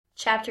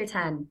Chapter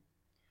 10.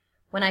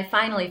 When I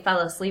finally fell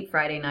asleep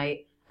Friday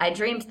night, I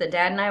dreamed that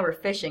Dad and I were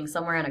fishing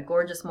somewhere on a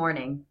gorgeous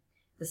morning.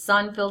 The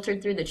sun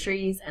filtered through the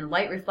trees and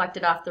light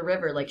reflected off the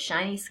river like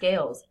shiny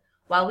scales,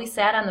 while we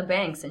sat on the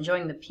banks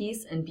enjoying the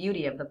peace and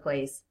beauty of the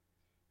place.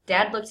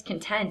 Dad looked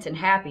content and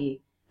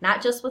happy,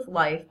 not just with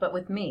life, but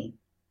with me.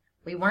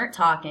 We weren't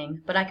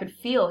talking, but I could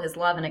feel his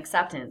love and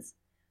acceptance.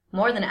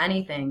 More than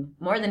anything,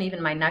 more than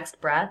even my next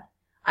breath,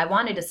 I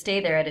wanted to stay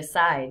there at his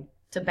side,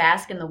 to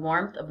bask in the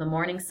warmth of the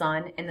morning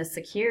sun and the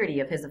security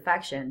of his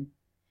affection.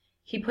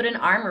 He put an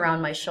arm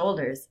around my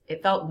shoulders.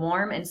 It felt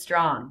warm and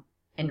strong,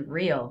 and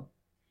real.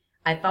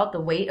 I felt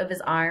the weight of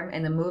his arm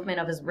and the movement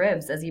of his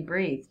ribs as he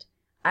breathed.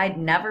 I'd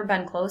never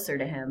been closer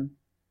to him.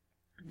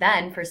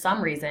 Then, for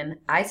some reason,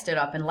 I stood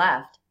up and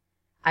left.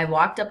 I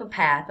walked up a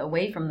path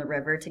away from the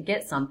river to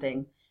get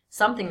something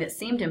that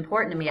seemed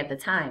important to me at the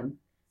time,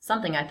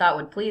 something I thought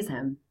would please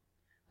him.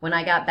 When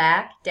I got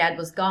back, Dad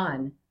was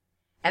gone.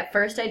 At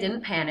first I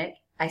didn't panic.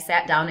 I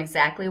sat down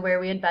exactly where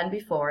we had been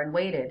before and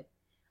waited.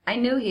 I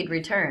knew he'd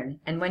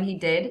return, and when he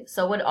did,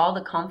 so would all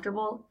the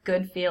comfortable,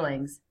 good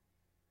feelings.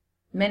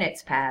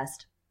 Minutes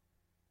passed.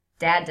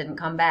 Dad didn't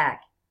come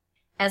back.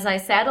 As I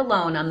sat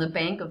alone on the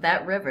bank of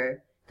that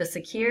river, the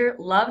secure,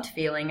 loved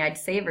feeling I'd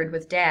savored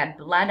with Dad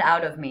bled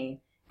out of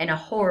me, and a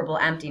horrible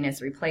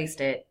emptiness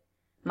replaced it.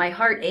 My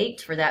heart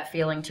ached for that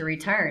feeling to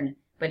return,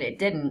 but it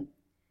didn't.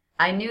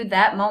 I knew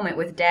that moment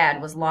with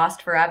Dad was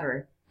lost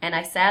forever, and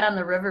I sat on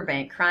the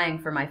riverbank crying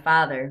for my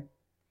father.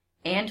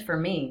 And for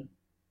me.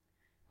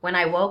 When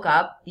I woke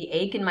up, the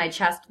ache in my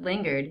chest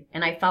lingered,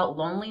 and I felt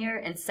lonelier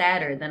and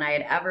sadder than I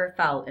had ever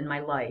felt in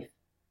my life.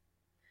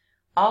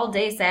 All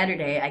day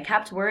Saturday, I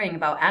kept worrying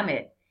about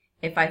Emmett.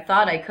 If I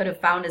thought I could have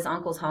found his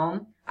uncle's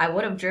home, I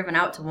would have driven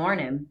out to warn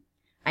him.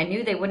 I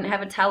knew they wouldn't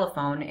have a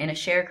telephone in a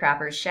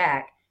sharecropper's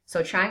shack,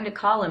 so trying to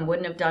call him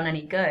wouldn't have done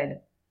any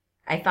good.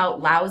 I felt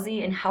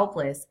lousy and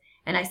helpless,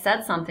 and I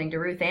said something to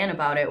Ruth Ann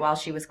about it while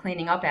she was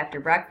cleaning up after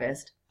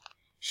breakfast.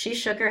 She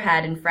shook her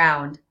head and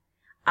frowned.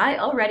 I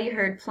already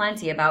heard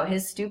plenty about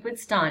his stupid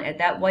stunt at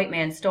that white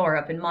man's store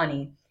up in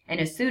Money, and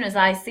as soon as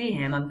I see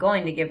him, I'm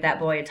going to give that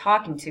boy a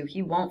talking to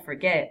he won't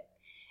forget.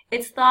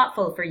 It's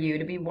thoughtful for you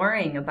to be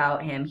worrying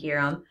about him,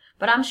 Hiram,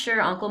 but I'm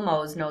sure Uncle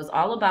Mose knows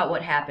all about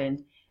what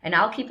happened, and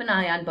I'll keep an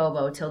eye on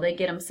Bobo till they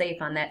get him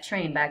safe on that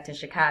train back to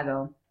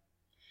Chicago.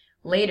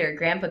 Later,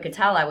 Grandpa could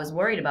tell I was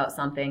worried about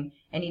something,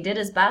 and he did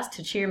his best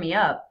to cheer me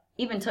up,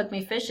 even took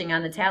me fishing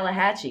on the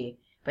Tallahatchie,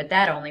 but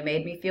that only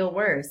made me feel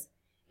worse.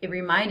 It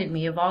reminded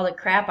me of all the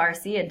crap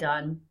R.C. had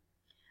done.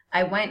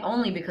 I went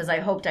only because I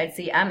hoped I'd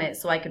see Emmett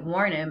so I could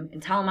warn him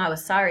and tell him I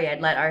was sorry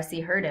I'd let R.C.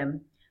 hurt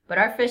him. But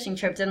our fishing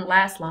trip didn't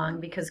last long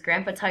because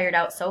Grandpa tired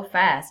out so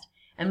fast,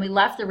 and we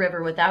left the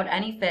river without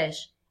any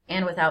fish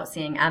and without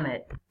seeing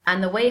Emmett.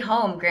 On the way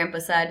home, Grandpa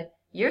said,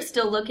 "You're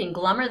still looking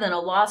glummer than a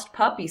lost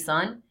puppy,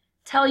 son.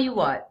 Tell you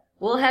what,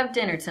 we'll have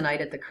dinner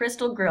tonight at the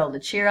Crystal Grill to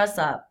cheer us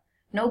up.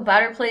 No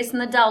better place in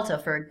the Delta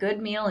for a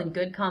good meal and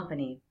good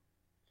company."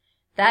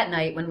 That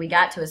night, when we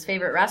got to his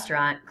favorite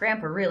restaurant,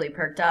 Grandpa really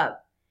perked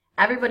up.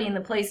 Everybody in the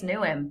place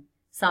knew him.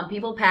 Some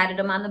people patted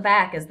him on the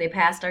back as they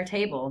passed our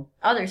table.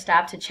 Others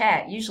stopped to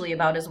chat, usually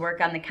about his work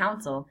on the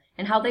council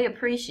and how they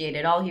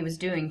appreciated all he was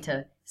doing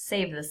to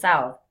save the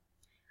South.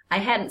 I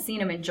hadn't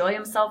seen him enjoy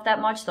himself that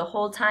much the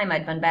whole time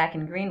I'd been back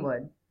in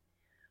Greenwood.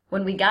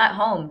 When we got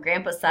home,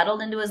 Grandpa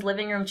settled into his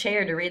living room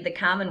chair to read the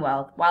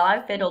Commonwealth while I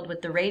fiddled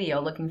with the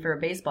radio looking for a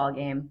baseball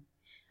game.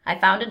 I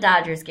found a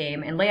Dodgers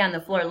game and lay on the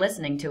floor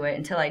listening to it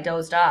until I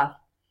dozed off.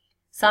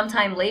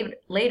 Sometime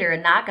later, a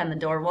knock on the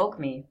door woke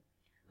me.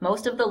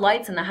 Most of the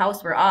lights in the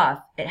house were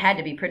off. It had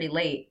to be pretty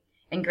late,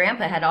 and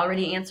Grandpa had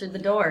already answered the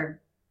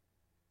door.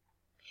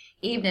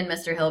 "Evening,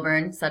 Mr.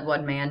 Hilburn," said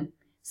one man.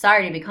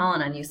 "Sorry to be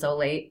calling on you so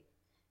late."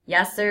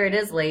 "Yes, sir, it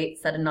is late,"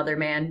 said another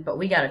man, "but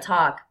we gotta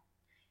talk."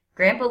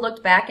 Grandpa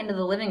looked back into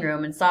the living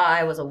room and saw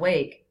I was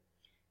awake.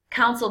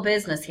 "Council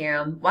business,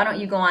 Hiram. Why don't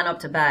you go on up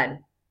to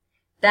bed?"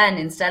 Then,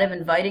 instead of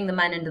inviting the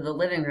men into the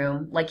living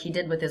room, like he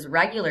did with his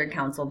regular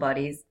council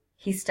buddies,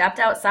 he stepped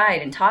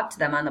outside and talked to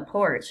them on the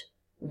porch,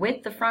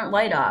 with the front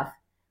light off,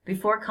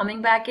 before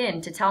coming back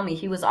in to tell me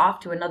he was off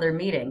to another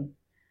meeting.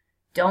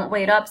 "Don't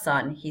wait up,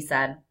 son," he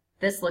said.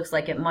 "This looks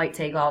like it might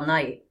take all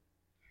night."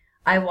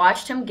 I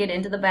watched him get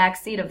into the back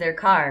seat of their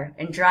car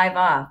and drive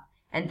off,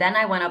 and then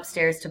I went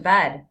upstairs to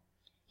bed.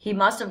 He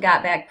must have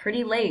got back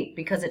pretty late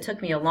because it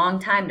took me a long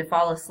time to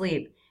fall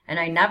asleep, and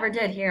I never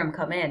did hear him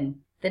come in.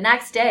 The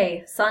next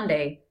day,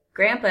 Sunday,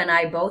 Grandpa and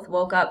I both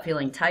woke up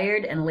feeling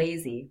tired and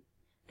lazy.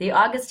 The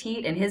August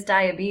heat and his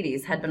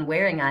diabetes had been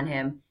wearing on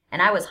him,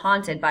 and I was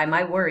haunted by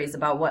my worries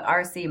about what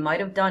R.C.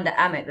 might have done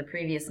to Emmett the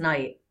previous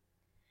night.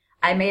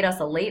 I made us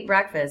a late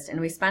breakfast,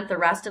 and we spent the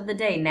rest of the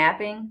day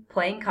napping,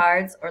 playing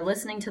cards, or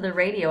listening to the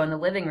radio in the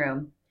living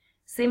room.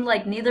 Seemed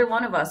like neither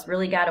one of us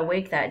really got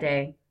awake that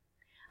day.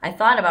 I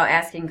thought about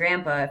asking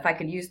Grandpa if I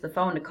could use the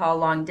phone to call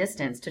long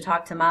distance to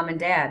talk to Mom and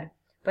Dad,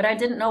 but I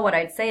didn't know what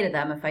I'd say to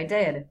them if I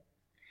did.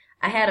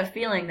 I had a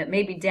feeling that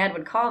maybe Dad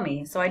would call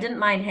me, so I didn't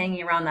mind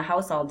hanging around the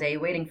house all day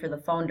waiting for the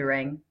phone to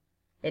ring.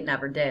 It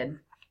never did.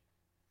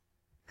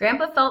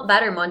 Grandpa felt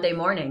better Monday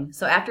morning,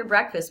 so after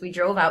breakfast we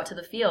drove out to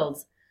the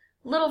fields.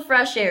 "Little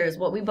fresh air is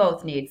what we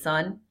both need,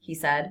 son," he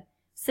said.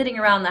 "Sitting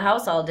around the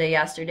house all day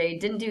yesterday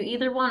didn't do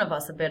either one of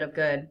us a bit of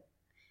good."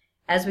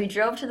 As we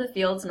drove to the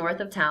fields north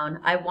of town,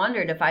 I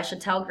wondered if I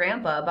should tell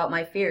Grandpa about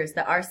my fears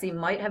that R.C.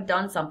 might have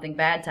done something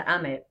bad to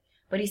Emmett,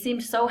 but he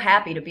seemed so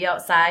happy to be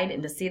outside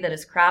and to see that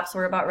his crops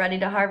were about ready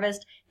to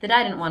harvest that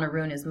I didn't want to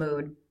ruin his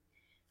mood.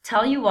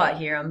 "Tell you what,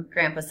 Hiram,"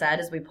 Grandpa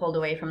said as we pulled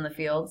away from the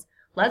fields,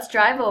 "let's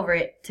drive over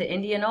it to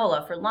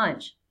Indianola for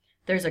lunch.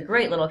 There's a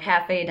great little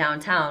cafe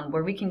downtown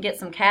where we can get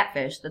some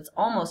catfish that's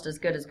almost as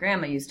good as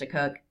Grandma used to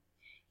cook."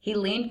 He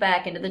leaned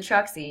back into the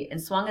truck seat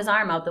and swung his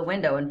arm out the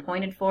window and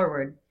pointed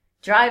forward.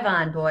 "Drive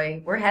on,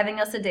 boy. We're having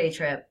us a day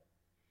trip."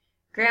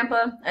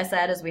 "Grandpa," I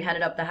said as we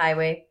headed up the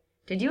highway,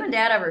 "did you and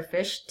Dad ever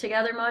fish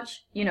together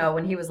much? You know,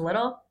 when he was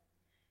little?"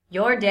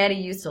 "Your daddy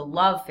used to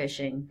love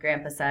fishing,"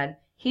 Grandpa said.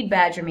 "He'd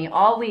badger me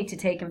all week to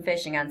take him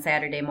fishing on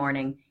Saturday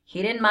morning.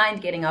 He didn't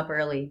mind getting up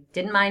early,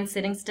 didn't mind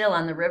sitting still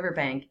on the river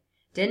bank,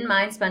 didn't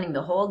mind spending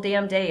the whole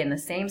damn day in the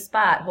same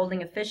spot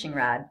holding a fishing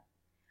rod."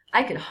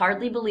 I could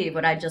hardly believe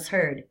what I'd just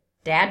heard.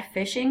 Dad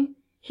fishing?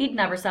 He'd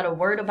never said a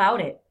word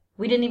about it.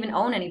 We didn't even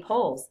own any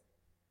poles.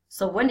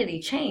 So when did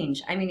he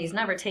change? I mean, he's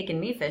never taken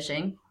me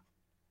fishing.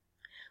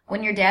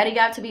 "When your daddy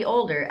got to be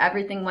older,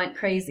 everything went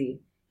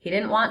crazy. He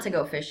didn't want to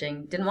go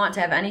fishing, didn't want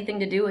to have anything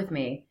to do with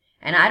me.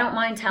 And I don't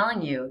mind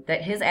telling you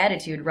that his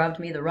attitude rubbed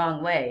me the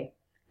wrong way.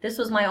 This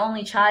was my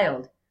only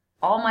child.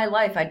 All my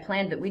life I'd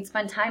planned that we'd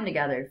spend time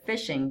together,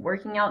 fishing,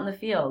 working out in the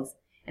fields.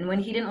 And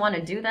when he didn't want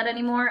to do that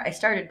anymore, I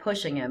started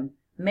pushing him,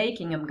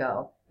 making him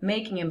go,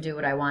 making him do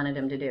what I wanted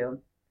him to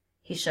do."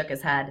 He shook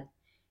his head.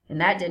 "And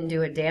that didn't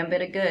do a damn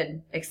bit of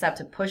good, except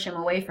to push him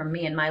away from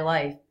me and my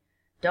life.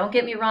 Don't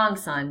get me wrong,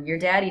 son, your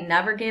daddy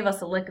never gave us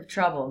a lick of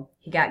trouble.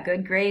 He got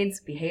good grades,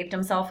 behaved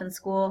himself in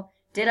school,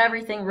 did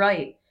everything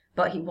right,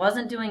 but he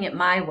wasn't doing it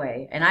my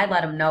way, and I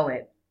let him know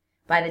it.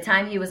 By the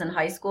time he was in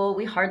high school,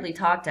 we hardly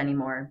talked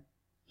anymore."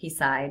 He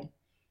sighed.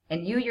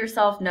 "And you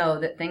yourself know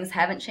that things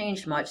haven't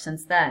changed much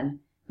since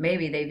then.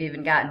 Maybe they've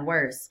even gotten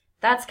worse."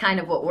 "That's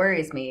kind of what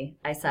worries me,"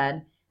 I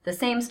said. "The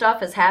same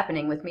stuff is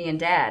happening with me and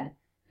Dad.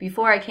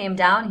 Before I came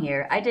down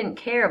here, I didn't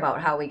care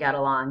about how we got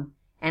along.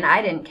 And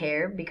I didn't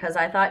care because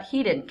I thought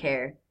he didn't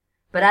care.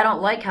 But I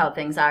don't like how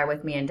things are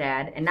with me and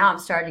Dad, and now I'm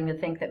starting to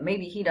think that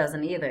maybe he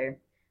doesn't either.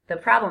 The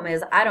problem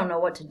is I don't know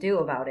what to do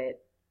about it."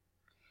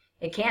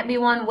 "It can't be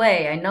one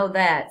way, I know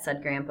that,"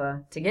 said Grandpa.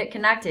 "To get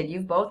connected,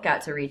 you've both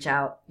got to reach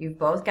out. You've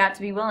both got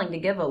to be willing to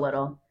give a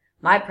little.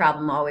 My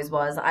problem always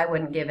was I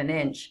wouldn't give an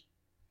inch."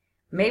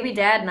 "Maybe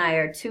Dad and I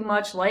are too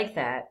much like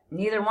that.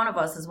 Neither one of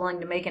us is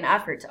willing to make an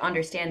effort to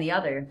understand the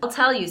other. I'll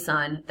tell you,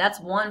 son, that's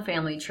one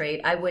family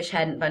trait I wish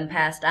hadn't been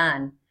passed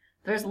on.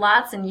 There's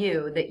lots in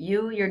you that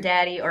you, your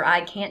daddy, or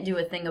I can't do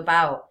a thing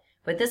about,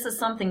 but this is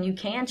something you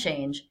can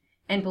change.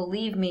 And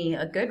believe me,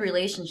 a good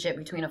relationship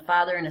between a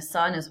father and a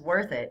son is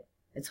worth it.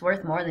 It's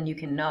worth more than you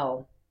can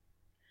know."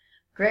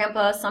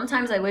 "Grandpa,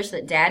 sometimes I wish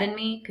that Dad and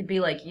me could be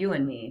like you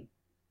and me."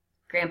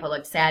 Grandpa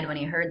looked sad when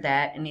he heard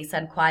that, and he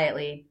said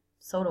quietly,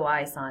 "So do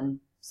I, son.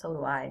 So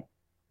do I."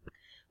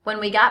 When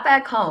we got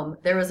back home,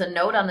 there was a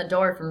note on the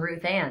door from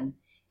Ruth Ann.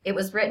 It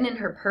was written in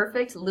her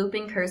perfect,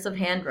 looping cursive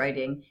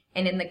handwriting,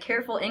 and in the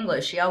careful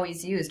English she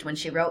always used when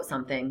she wrote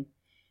something.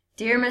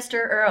 "Dear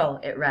Mr. Earl,"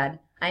 it read,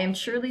 "I am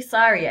truly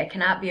sorry I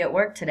cannot be at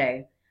work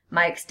today.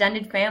 My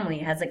extended family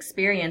has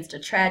experienced a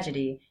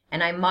tragedy,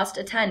 and I must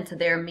attend to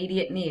their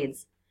immediate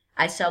needs.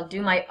 I shall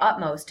do my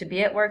utmost to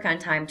be at work on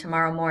time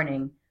tomorrow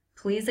morning.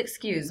 Please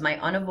excuse my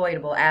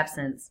unavoidable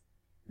absence.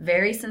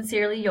 Very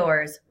sincerely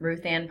yours,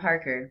 Ruth Ann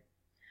Parker."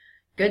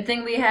 "Good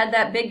thing we had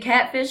that big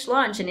catfish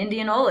lunch in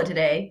Indianola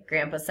today,"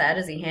 Grandpa said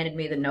as he handed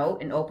me the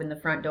note and opened the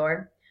front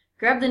door.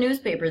 "Grab the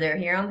newspaper there,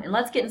 Hiram, and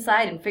let's get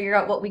inside and figure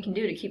out what we can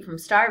do to keep from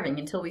starving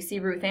until we see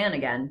Ruth Ann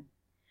again."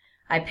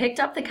 I picked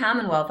up the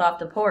Commonwealth off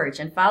the porch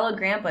and followed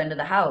Grandpa into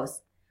the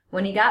house.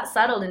 When he got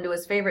settled into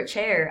his favorite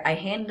chair, I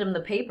handed him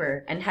the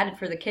paper and headed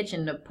for the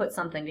kitchen to put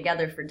something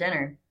together for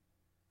dinner.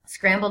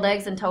 "Scrambled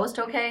eggs and toast,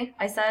 okay?"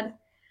 I said.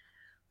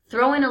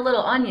 "Throw in a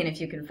little onion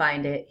if you can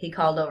find it," he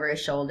called over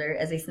his shoulder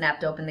as he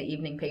snapped open the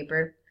evening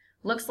paper.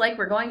 "Looks like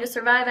we're going to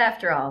survive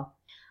after all."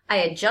 I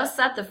had just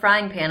set the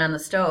frying pan on the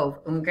stove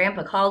when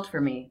Grandpa called for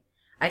me.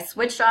 I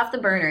switched off the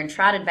burner and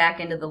trotted back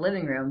into the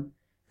living room.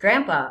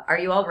 "Grandpa, are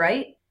you all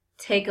right?"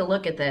 "Take a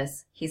look at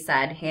this," he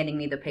said, handing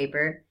me the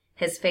paper.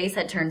 His face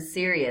had turned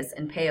serious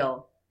and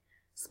pale.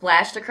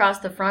 Splashed across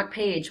the front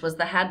page was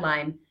the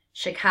headline,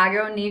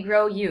 "Chicago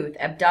Negro Youth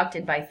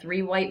Abducted by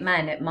 3 White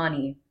Men at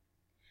Money."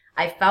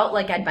 I felt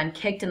like I'd been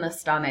kicked in the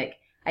stomach.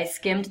 I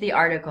skimmed the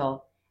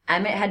article.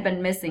 Emmett had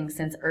been missing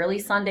since early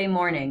Sunday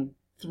morning.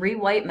 3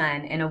 white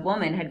men and a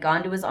woman had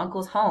gone to his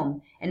uncle's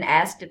home and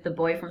asked if the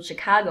boy from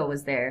Chicago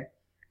was there.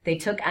 They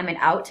took Emmett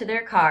out to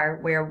their car,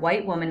 where a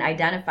white woman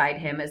identified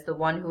him as the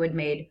one who had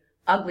made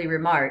ugly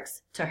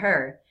remarks to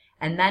her,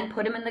 and then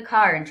put him in the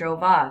car and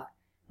drove off.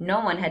 No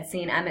one had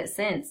seen Emmett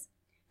since.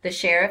 The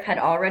sheriff had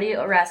already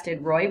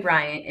arrested Roy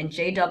Bryant and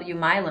J.W.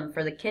 Milam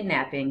for the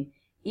kidnapping,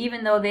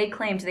 even though they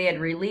claimed they had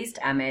released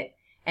Emmett,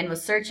 and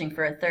was searching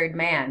for a third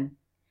man.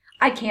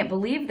 I can't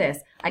believe this.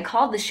 I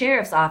called the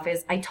sheriff's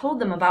office. I told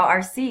them about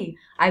RC.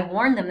 I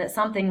warned them that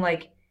something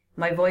like...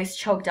 My voice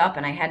choked up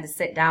and I had to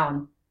sit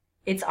down.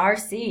 It's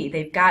RC.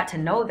 They've got to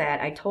know that.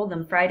 I told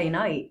them Friday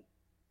night.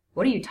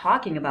 What are you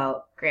talking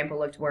about? Grandpa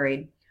looked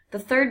worried. The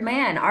third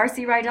man.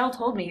 R.C. Rydell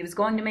told me he was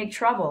going to make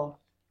trouble.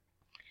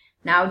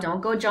 Now,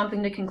 don't go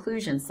jumping to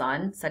conclusions,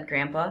 son, said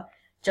Grandpa.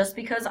 Just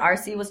because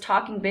R.C. was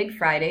talking big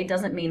Friday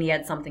doesn't mean he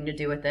had something to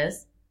do with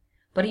this.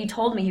 But he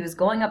told me he was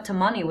going up to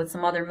Money with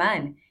some other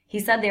men. He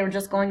said they were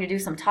just going to do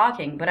some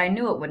talking, but I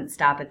knew it wouldn't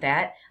stop at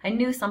that. I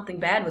knew something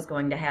bad was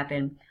going to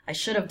happen. I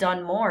should have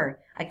done more.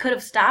 I could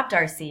have stopped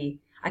R.C.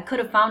 I could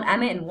have found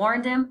Emmett and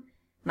warned him.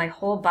 My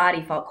whole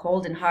body felt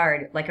cold and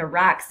hard, like a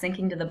rock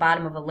sinking to the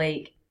bottom of a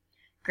lake.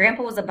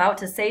 Grandpa was about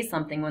to say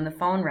something when the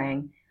phone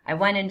rang. I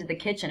went into the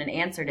kitchen and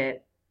answered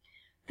it.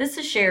 This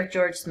is Sheriff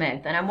George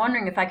Smith, and I'm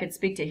wondering if I could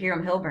speak to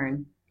Hiram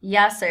Hilburn.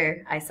 Yes,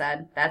 sir, I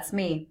said. That's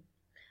me.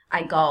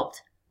 I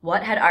gulped.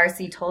 What had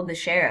R.C. told the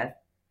sheriff?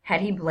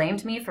 Had he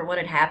blamed me for what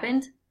had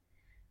happened?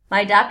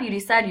 My deputy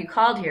said you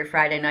called here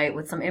Friday night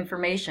with some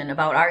information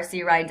about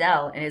R.C.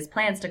 Rydell and his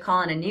plans to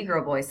call in a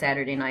Negro boy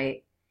Saturday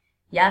night.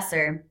 Yes,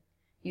 sir.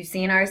 You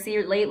seen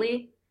R.C.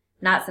 lately?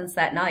 Not since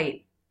that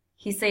night.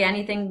 He say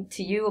anything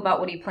to you about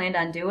what he planned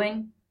on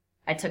doing?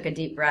 I took a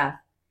deep breath.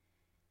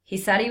 He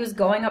said he was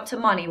going up to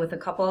Money with a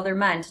couple other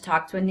men to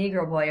talk to a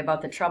Negro boy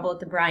about the trouble at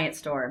the Bryant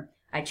store.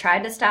 I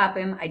tried to stop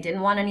him. I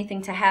didn't want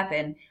anything to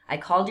happen. I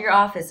called your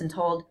office and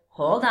told,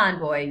 hold on,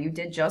 boy, you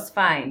did just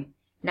fine.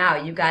 Now,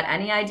 you got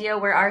any idea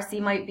where R.C.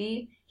 might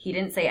be? He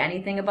didn't say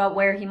anything about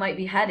where he might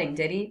be heading,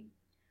 did he?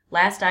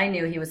 Last I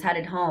knew, he was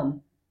headed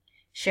home.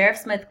 Sheriff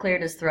Smith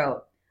cleared his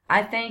throat.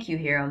 I thank you,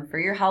 Hiram, for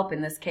your help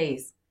in this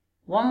case.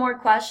 One more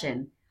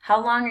question.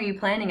 How long are you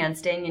planning on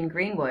staying in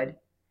Greenwood?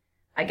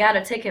 I got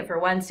a ticket for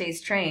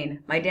Wednesday's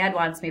train. My dad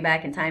wants me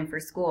back in time for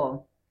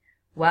school.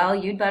 Well,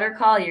 you'd better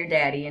call your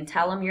daddy and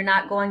tell him you're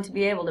not going to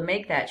be able to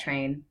make that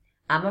train.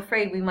 I'm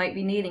afraid we might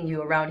be needing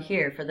you around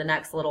here for the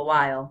next little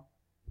while.